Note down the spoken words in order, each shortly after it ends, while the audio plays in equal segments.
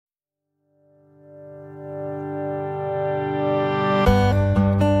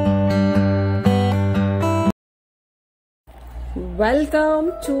Welcome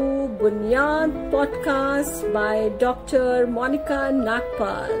to BUNIYAAD Podcast by Dr. Monica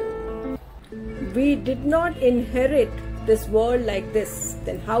Nagpal. We did not inherit this world like this.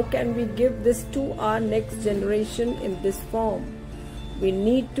 Then how can we give this to our next generation in this form? We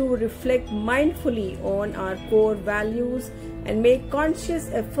need to reflect mindfully on our core values and make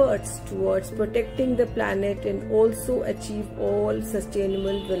conscious efforts towards protecting the planet and also achieve all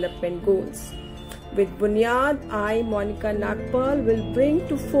sustainable development goals. With BUNIYAAD, I, Monica Nagpal, will bring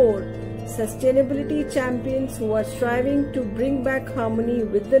to fore sustainability champions who are striving to bring back harmony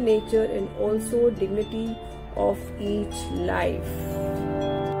with the nature and also dignity of each life.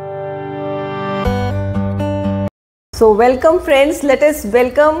 So welcome friends, let us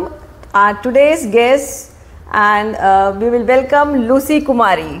welcome our today's guest and we will welcome Lucy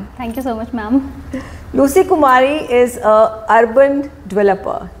Kumari. Thank you so much, ma'am. Lucy Kumari is an urban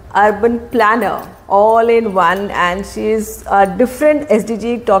developer, urban planner, all in one, and she is a different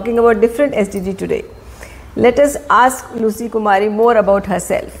SDG, talking about different SDG today. Let us ask Lucy Kumari more about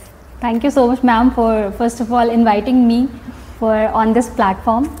herself. Thank you so much, ma'am, for first of all inviting me on this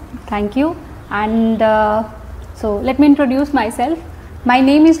platform. Thank you. And so let me introduce myself. My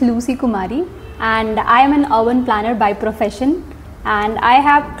name is Lucy Kumari and I am an urban planner by profession, and I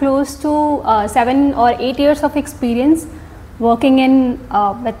have close to 7 or 8 years of experience working in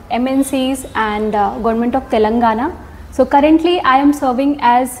with MNCs and Government of Telangana. So currently I am serving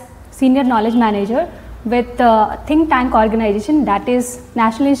as Senior Knowledge Manager with think tank organization, that is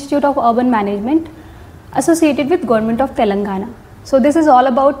National Institute of Urban Management, associated with Government of Telangana. So this is all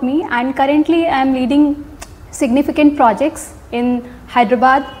about me, and currently I am leading significant projects in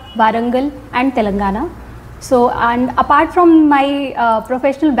Hyderabad, Warangal and Telangana. So, and apart from my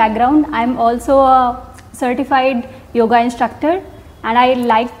professional background, I am also a certified yoga instructor, and I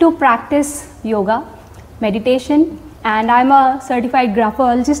like to practice yoga, meditation, and I'm a certified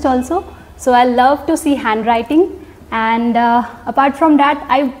graphologist also. So I love to see handwriting, and apart from that,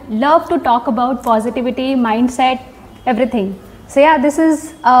 I love to talk about positivity, mindset, everything. So yeah, this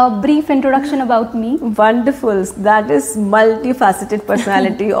is a brief introduction about me. Wonderful. That is multifaceted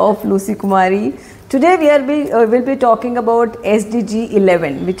personality of Lucy Kumari. Today we'll be talking about SDG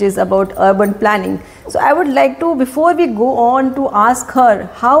 11, which is about urban planning. So I would like to, before we go on, to ask her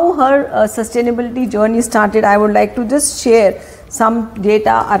how her sustainability journey started. I would like to just share some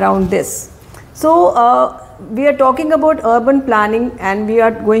data around this. So we are talking about urban planning, and we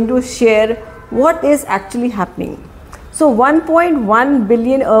are going to share what is actually happening. So 1.1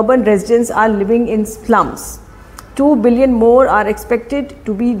 billion urban residents are living in slums. 2 billion more are expected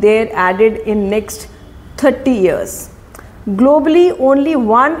to be there added in next 30 years. Globally, only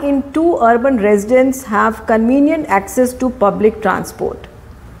 1 in 2 urban residents have convenient access to public transport.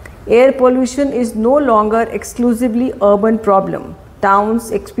 Air pollution is no longer exclusively urban problem.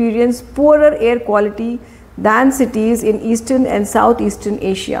 Towns experience poorer air quality than cities in Eastern and Southeastern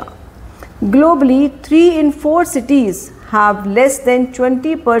Asia. Globally, 3 in 4 cities have less than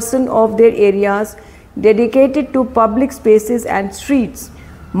 20% of their areas dedicated to public spaces and streets,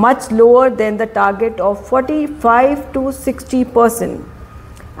 much lower than the target of 45 to 60%.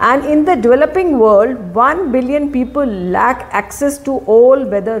 And in the developing world, 1 billion people lack access to all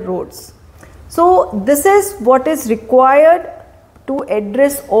weather roads. So this is what is required to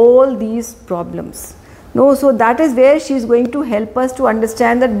address all these problems. No, so that is where she is going to help us to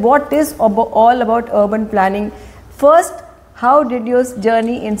understand that what is all about urban planning. First, how did your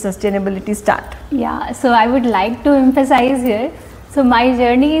journey in sustainability start? Yeah, so I would like to emphasize here. So my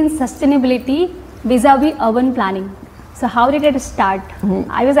journey in sustainability vis-a-vis urban planning. So how did it start?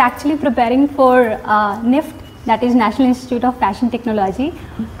 I was actually preparing for NIFT, that is National Institute of Fashion Technology,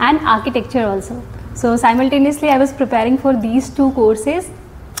 and architecture also. So simultaneously I was preparing for these 2 courses,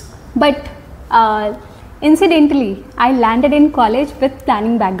 but incidentally, I landed in college with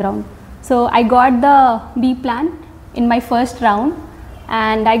planning background. So I got the B plan in my first round,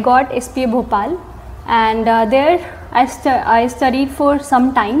 and I got SPA Bhopal, and there I studied for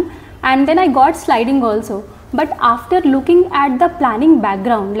some time, and then I got sliding also. But after looking at the planning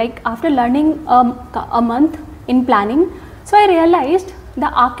background, like after learning a month in planning, so I realized the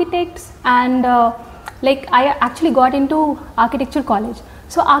architects and like I actually got into architecture college.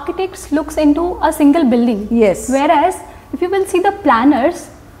 So architects looks into a single building. Yes. Whereas if you will see the planners,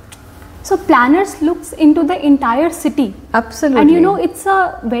 so planners looks into the entire city. Absolutely. And you know, it's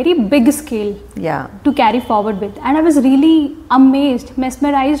a very big scale to carry forward with. And I was really amazed,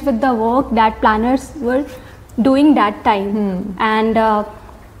 mesmerized with the work that planners were doing that time. And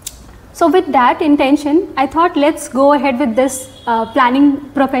so with that intention, I thought let's go ahead with this planning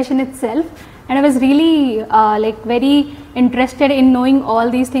profession itself. And I was really like very interested in knowing all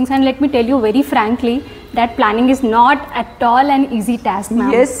these things. And let me tell you very frankly that planning is not at all an easy task,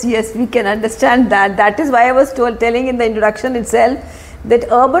 ma'am. Yes, yes, we can understand that. That is why I was telling in the introduction itself that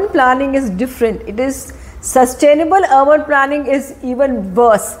urban planning is different. It is sustainable. Urban planning is even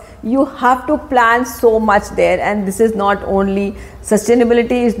worse. You have to plan so much there, and this is not only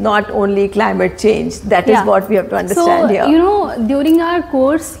sustainability, is not only climate change. That is what we have to understand here. So, you know, during our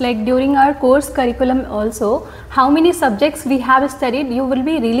course, like during our course curriculum also, how many subjects we have studied, you will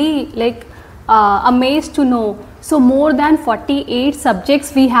be really like amazed to know. So more than 48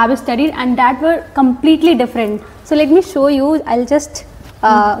 subjects we have studied, and that were completely different. So let me show you. I'll just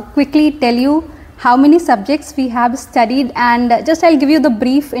quickly tell you how many subjects we have studied, and just I'll give you the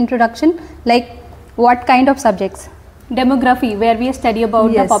brief introduction, like what kind of subjects. Demography, where we study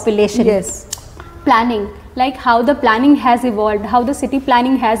about the population. Yes. Planning, like how the planning has evolved, how the city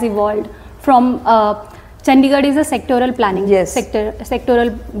planning has evolved from Chandigarh is a sectoral planning,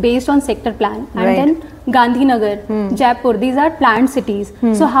 sectoral based on sector plan, and then Gandhinagar, Jaipur, these are planned cities.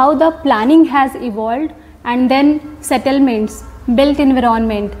 So how the planning has evolved, and then settlements, built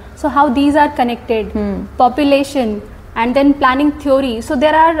environment, so how these are connected, population, and then planning theory. So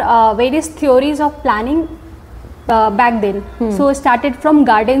there are various theories of planning back then. So started from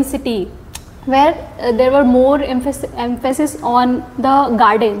garden city, where there were more emphasis on the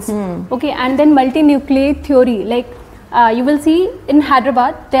gardens, okay, and then multi-nuclei theory, like you will see in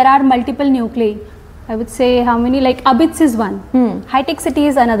Hyderabad there are multiple nuclei. I would say how many, like Abits is one, high-tech city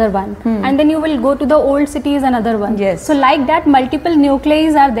is another one, and then you will go to the old city is another one. Yes. So like that, multiple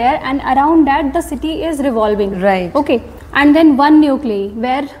nuclei are there, and around that the city is revolving. Right. Okay, and then one nuclei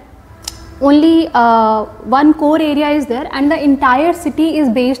where only one core area is there, and the entire city is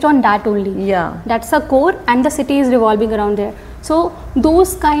based on that only. Yeah. That's a core, and the city is revolving around there. So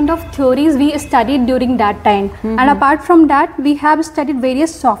those kind of theories we studied during that time. And apart from that, we have studied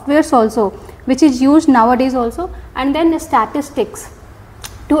various softwares also, which is used nowadays also, and then statistics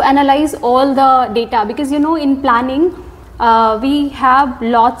to analyze all the data, because you know in planning we have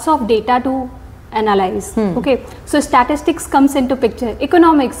lots of data to analyze. Okay, so statistics comes into picture.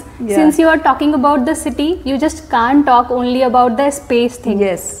 Economics, since you are talking about the city, you just can't talk only about the space thing,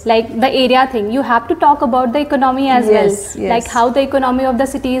 like the area thing. You have to talk about the economy as well, like how the economy of the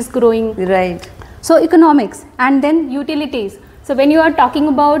city is growing. Right. So economics, and then utilities. So when you are talking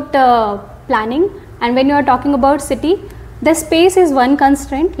about planning, and when you are talking about city, the space is one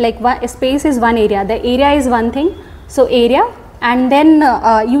constraint, like space is one area, the area is one thing. So area, and then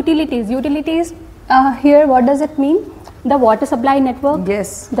utilities. Here what does it mean? The water supply network,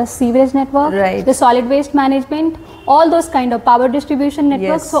 the sewage network, the solid waste management, all those kind of power distribution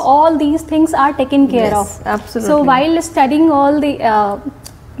networks. So all these things are taken care of. Absolutely. So while studying all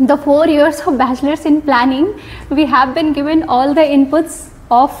the 4 years of bachelor's in planning, we have been given all the inputs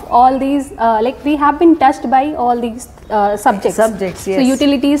of all these, like we have been touched by all these subjects. So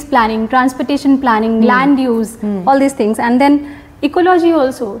utilities planning, transportation planning, land use, all these things, and then ecology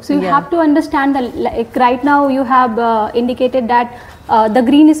also. So you have to understand that, like right now you have indicated that the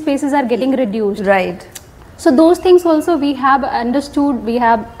green spaces are getting reduced. Right. So those things also we have understood, we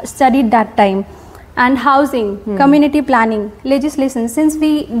have studied that time. And housing, community planning, legislation, since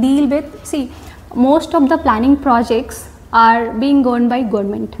we deal with, see, most of the planning projects are being governed by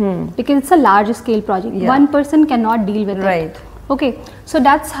government, because it's a large scale project. One person cannot deal with it. Okay, so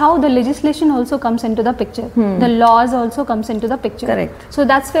that's how the legislation also comes into the picture. The laws also comes into the picture. Correct. So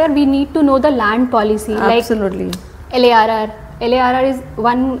that's where we need to know the land policy. Absolutely. Like LARR. LARR is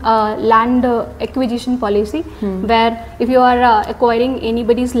one land acquisition policy, where if you are acquiring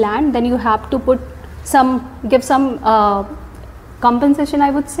anybody's land, then you have to give some compensation,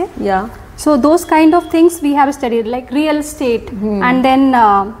 I would say. Yeah. So those kind of things we have studied, like real estate, and then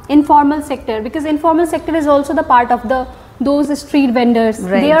informal sector, because informal sector is also the part of those street vendors.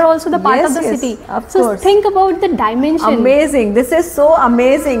 They are also the part of the city. So think about the dimension. Amazing. This is so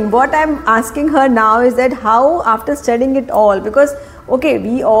amazing. What I'm asking her now is that how, after studying it all, because okay,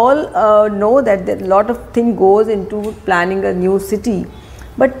 we all know that a lot of thing goes into planning a new city,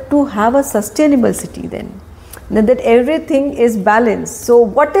 but to have a sustainable city, then that everything is balanced. So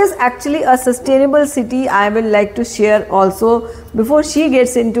what is actually a sustainable city, I will like to share also before she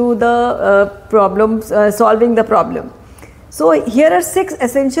gets into the problems, solving the problem. So here are 6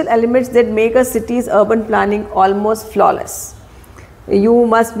 essential elements that make a city's urban planning almost flawless. You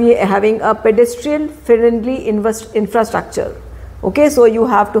must be having a pedestrian friendly infrastructure. Okay, so you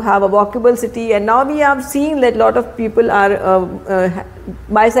have to have a walkable city, and now we have seen that a lot of people are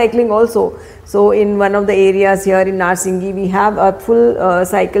bicycling also. So in one of the areas here in Narsingi, we have a full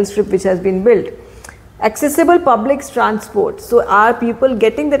cycle strip which has been built. Accessible public transport. So are people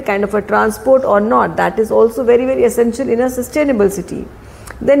getting that kind of a transport or not? That is also very, very essential in a sustainable city.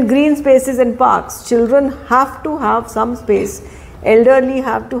 Then green spaces and parks. Children have to have some space. Elderly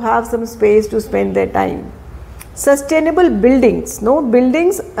have to have some space to spend their time. Sustainable buildings. No,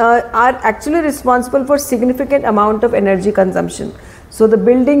 buildings are actually responsible for significant amount of energy consumption. So the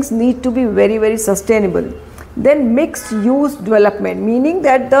buildings need to be very, very sustainable. Then mixed use development, meaning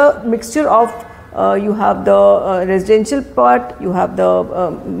that the mixture of you have the residential part, you have the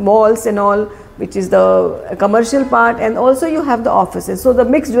malls and all, which is the commercial part, and also you have the offices. So the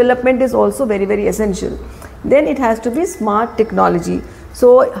mixed development is also very, very essential. Then it has to be smart technology.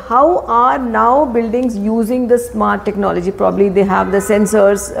 So how are now buildings using the smart technology? Probably they have the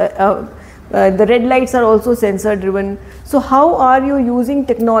sensors, the red lights are also sensor driven. So how are you using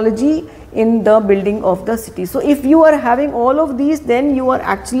technology in the building of the city? So if you are having all of these, then you are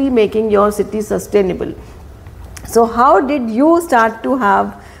actually making your city sustainable. So how did you start to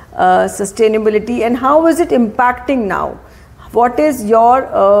have sustainability, and how is it impacting now? What is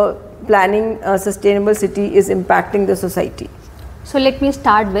your planning sustainable city is impacting the society? So let me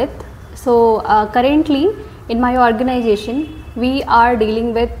start with, currently in my organization we are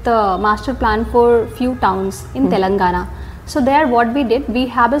dealing with master plan for few towns in Telangana. So there what we did, we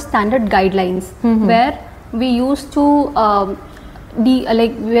have a standard guidelines where we used to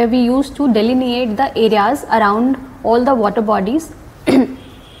delineate the areas around all the water bodies.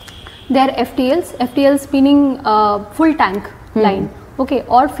 There are FTLs meaning full tank line, okay,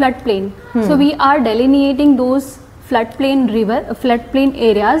 or floodplain. So we are delineating those floodplain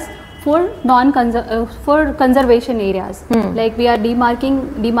areas for for conservation areas. Like we are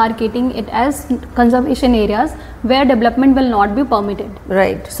demarcating it as conservation areas where development will not be permitted.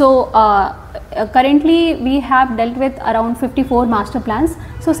 Right. So currently we have dealt with around 54 master plans.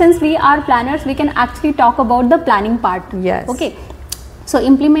 So since we are planners, we can actually talk about the planning part. Yes. Okay. So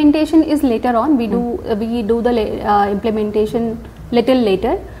implementation is later on. We do the implementation little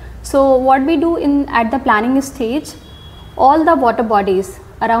later. So what we do at the planning stage, all the water bodies,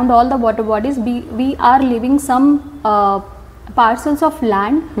 around all the water bodies, we are leaving some parcels of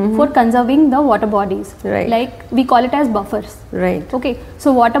land for conserving the water bodies. Right. Like we call it as buffers. Right. Okay.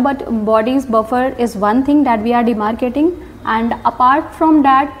 So water bodies buffer is one thing that we are demarcating, and apart from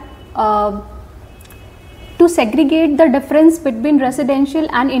that, to segregate the difference between residential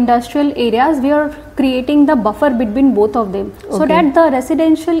and industrial areas, we are creating the buffer between both of them, so that the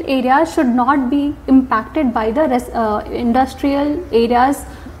residential areas should not be impacted by the industrial areas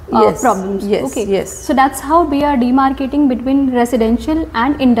problems. Yes, okay. yes. So that's how we are demarcating between residential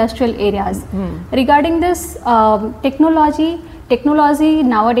and industrial areas. Regarding this technology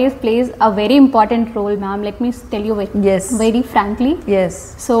nowadays plays a very important role, ma'am. Let me tell you very frankly.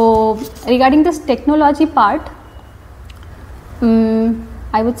 Yes. So regarding this technology part,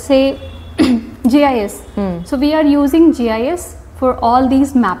 I would say GIS. So we are using GIS for all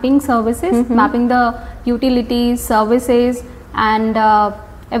these mapping services, mapping the utilities, services, and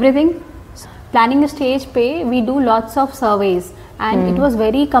everything. Planning stage we do lots of surveys. And it was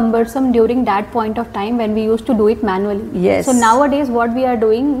very cumbersome during that point of time when we used to do it manually. Yes. So nowadays what we are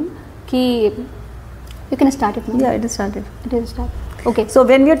doing, you can start it now. Yeah, it is started. It is started. Okay. So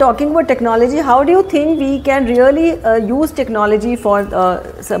when we are talking about technology, how do you think we can really use technology for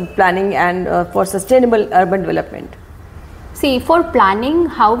some planning and for sustainable urban development? See, for planning,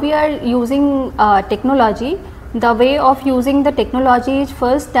 how we are using technology, the way of using the technology is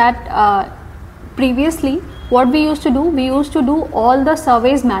first that previously what we used to do all the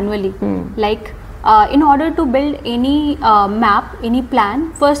surveys manually. Like in order to build any map, any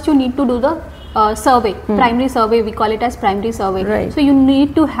plan, first you need to do the survey, primary survey, we call it as primary survey. Right. So you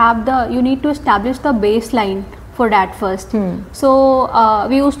need to establish the baseline for that first. So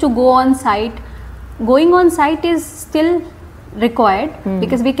we used to go on site. Going on site is still required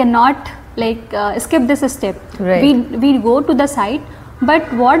because we cannot skip this step. Right. We go to the site, but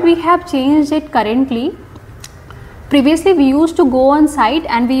what we have changed it currently. Previously we used to go on site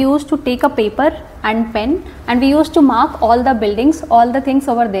and we used to take a paper and pen and we used to mark all the buildings, all the things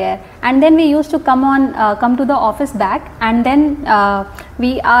over there, and then we used to come to the office back, and then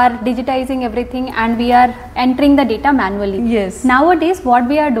we are digitizing everything and we are entering the data manually. Yes. Nowadays what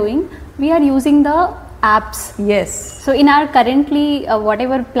we are doing, we are using the apps. Yes. So in our currently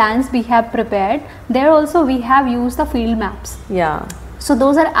whatever plans we have prepared, there also we have used the field maps. Yeah. So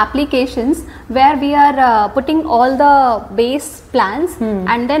those are applications where we are putting all the base plans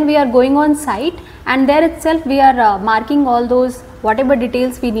and then we are going on site, and there itself we are marking all those whatever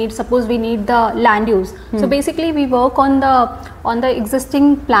details we need. Suppose we need the land use. So basically we work on the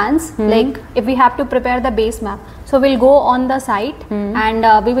existing plans. Like if we have to prepare the base map, so we'll go on the site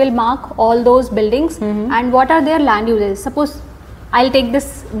and we will mark all those buildings and what are their land uses. Suppose I'll take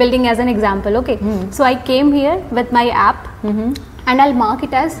this building as an example. Okay, so I came here with my app and I'll mark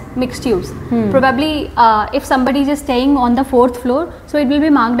it as mixed use. Probably if somebody is staying on the 4th floor, so it will be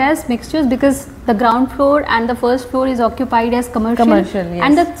marked as mixed use because the ground floor and the 1st floor is occupied as commercial,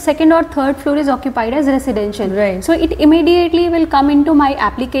 and the 2nd or 3rd floor is occupied as residential. Right. So it immediately will come into my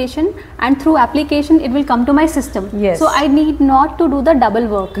application, and through application it will come to my system. Yes. So I need not to do the double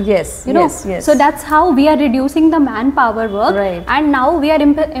work. Yes. You know, yes. so that's how we are reducing the manpower work. Right. And now we are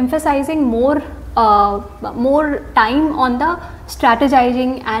emphasizing more time on the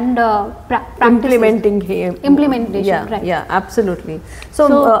strategizing and implementation. Implementation, right. Yeah, absolutely.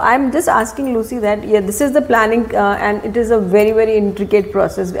 So I'm just asking Lucy that this is the planning and it is a very, very intricate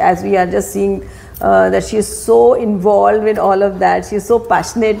process, as we are just seeing that she is so involved in all of that. She is so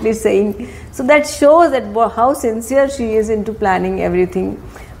passionately saying, so that shows that how sincere she is into planning everything.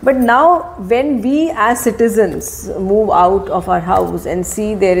 But now when we as citizens move out of our house and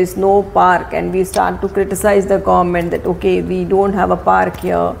see there is no park, and we start to criticize the government that okay, we don't have a park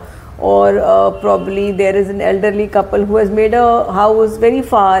here, or probably there is an elderly couple who has made a house very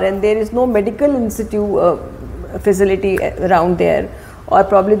far and there is no medical institute facility around there, or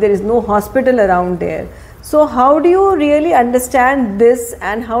probably there is no hospital around there. So how do you really understand this,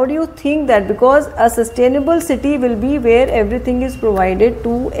 and how do you think that, because a sustainable city will be where everything is provided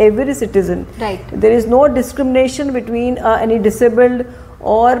to every citizen. Right. There is no discrimination between any disabled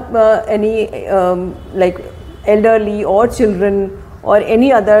or any like elderly or children or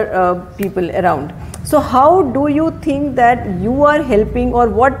any other people around. So how do you think that you are helping, or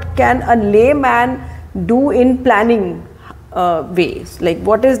what can a layman do in planning ways? Like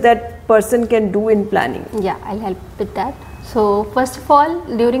what is that person can do in planning? Yeah, I'll help with that. So first of all,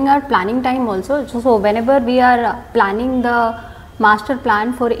 during our planning time also, so whenever we are planning the master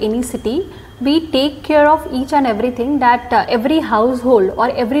plan for any city, we take care of each and everything, that every household or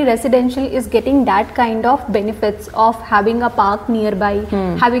every residential is getting that kind of benefits of having a park nearby,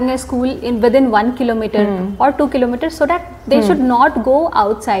 having a school within 1 kilometer or 2 kilometers, so that they should not go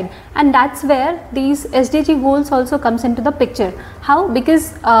outside. And that's where these SDG goals also comes into the picture. How?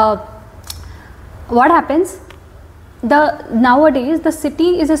 Because what happens, nowadays the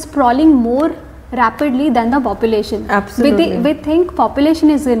city is sprawling more rapidly than the population. Absolutely. We think population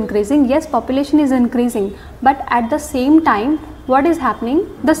is increasing. Yes, population is increasing, but at the same time what is happening,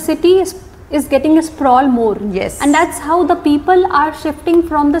 the city is getting a sprawl more. Yes. And that's how the people are shifting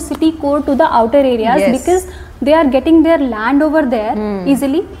from the city core to the outer areas. Yes. Because they are getting their land over there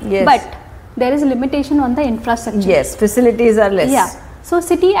easily. Yes. But there is limitation on the infrastructure. Yes, facilities are less. Yeah. So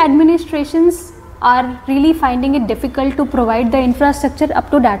city administrations are really finding it difficult to provide the infrastructure up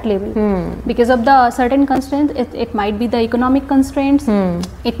to that level because of the certain constraints. It might be the economic constraints,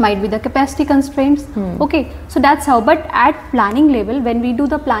 it might be the capacity constraints. Okay, so that's how. But at planning level, when we do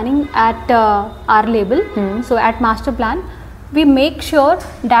the planning at our level, so at master plan, we make sure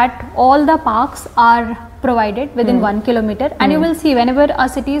that all the parks are provided within 1 kilometer. And you will see whenever a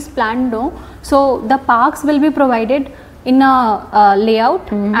city is planned, so the parks will be provided in a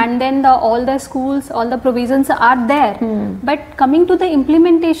layout, and then all the schools, all the provisions are there. But coming to the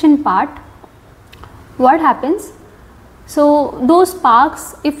implementation part, what happens? So those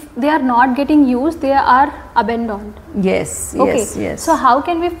parks, if they are not getting used, they are abandoned. Yes, okay. yes, yes. So how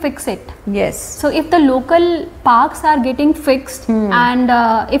can we fix it? Yes. So if the local parks are getting fixed, and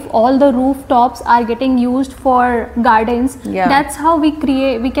if all the rooftops are getting used for gardens, that's how we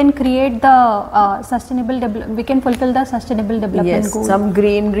can create the sustainable development. We can fulfill the sustainable development goal. Some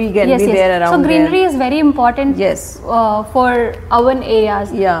greenery can be there around. So greenery is very important. Yes. For urban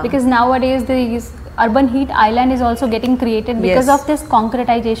areas. Yeah. Because nowadays these urban heat island is also getting created because of this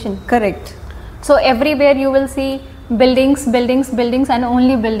concretization. Correct. So everywhere you will see buildings, buildings, buildings, and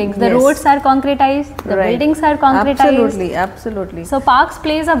only buildings. The roads are concretized, the buildings are concretized. Absolutely, absolutely. So parks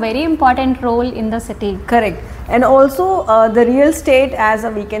plays a very important role in the city. Correct. And also the real estate, as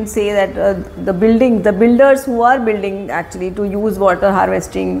we can say that the builders who are building actually to use water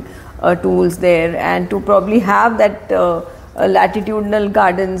harvesting tools there, and to probably have that latitudinal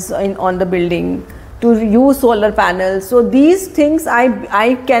gardens on the building, to use solar panels. So these things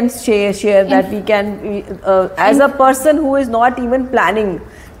I can share that we can, as a person who is not even planning,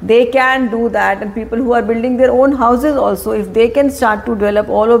 they can do that. And people who are building their own houses also, if they can start to develop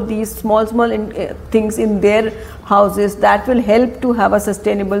all of these small things in their houses, that will help to have a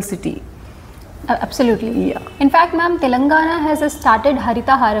sustainable city. Absolutely. Yeah. In fact, ma'am, Telangana has started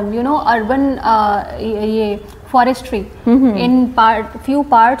Harita Haram, you know, urban forestry. In few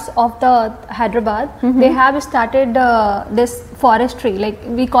parts of the Hyderabad, they have started this forestry, like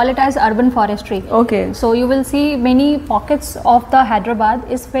we call it as urban forestry. Okay. So you will see many pockets of the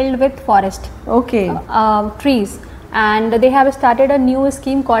Hyderabad is filled with forest. Okay. Trees. And they have started a new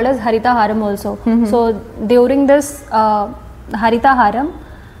scheme called as Harita Haram also. So during this Harita Haram,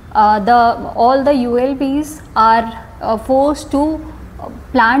 all the ULBs are forced to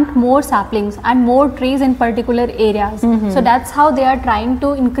plant more saplings and more trees in particular areas. So that's how they are trying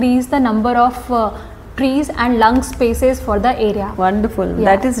to increase the number of trees and lung spaces for the area. Wonderful.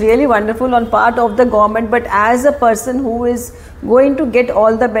 That is really wonderful on part of the government, but as a person who is going to get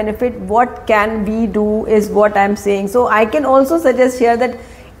all the benefit, what can we do is what I am saying. So I can also suggest here that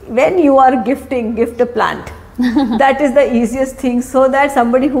when you are gifting, gift a plant. That is the easiest thing, so that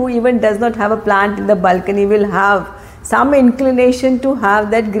somebody who even does not have a plant in the balcony will have some inclination to have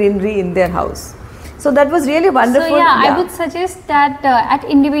that greenery in their house. So that was really wonderful. So I would suggest that at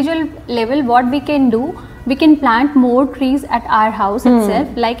individual level, what we can do, we can plant more trees at our house itself.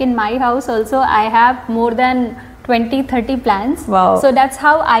 Like in my house also, I have more than 20-30 plants. Wow. So that's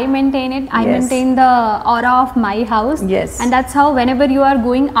how I maintain it. I maintain the aura of my house. Yes. And that's how whenever you are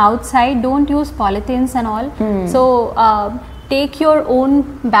going outside, don't use polythenes and all. So take your own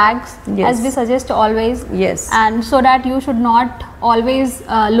bags, as we suggest always. Yes. And so that you should not always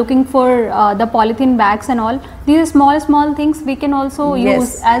looking for the polythene bags and all. These small things we can also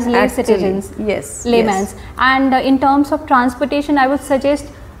use as lay citizens. Yes. Laymen. And in terms of transportation, I would suggest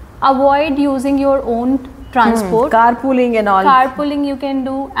avoid using your own transport. Carpooling and all. Carpooling you can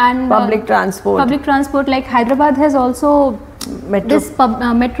do, and public transport. Public transport, like Hyderabad has also metro. This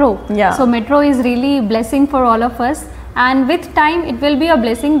metro. Yeah. So metro is really blessing for all of us. And with time it will be a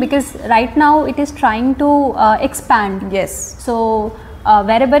blessing, because right now it is trying to expand. Yes. So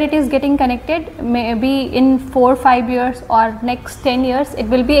wherever it is getting connected, maybe in 4 or 5 years or next 10 years, it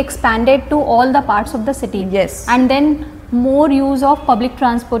will be expanded to all the parts of the city. Yes. And then more use of public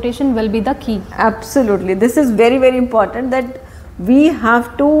transportation will be the key. Absolutely. This is very important, that we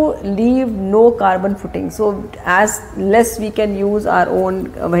have to leave no carbon footing. So as less we can use our own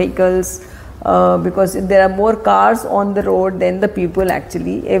vehicles, because there are more cars on the road than the people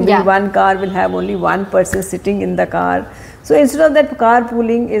actually. Every one car will have only one person sitting in the car. So instead of that,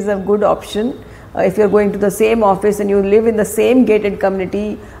 carpooling is a good option. If you are going to the same office and you live in the same gated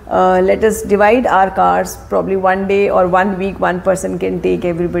community, let us divide our cars. Probably one day or 1 week, one person can take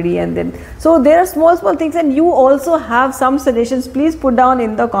everybody, and then so there are small things. And you also have some suggestions, please put down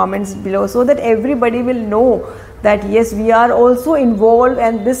in the comments below, so that everybody will know that yes, we are also involved,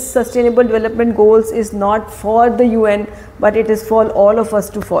 and this sustainable development goals is not for the UN, but it is for all of us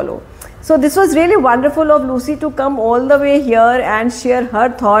to follow. So this was really wonderful of Lucy to come all the way here and share her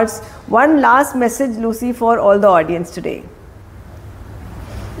thoughts. One last message, Lucy, for all the audience today.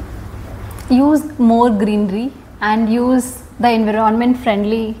 Use more greenery and use the environment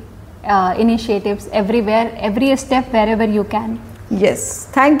friendly initiatives everywhere, every step, wherever you can. Yes,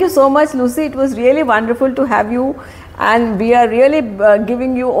 thank you so much, Lucy. It was really wonderful to have you, and we are really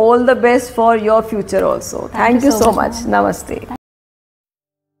giving you all the best for your future also. Thank you so much. Namaste.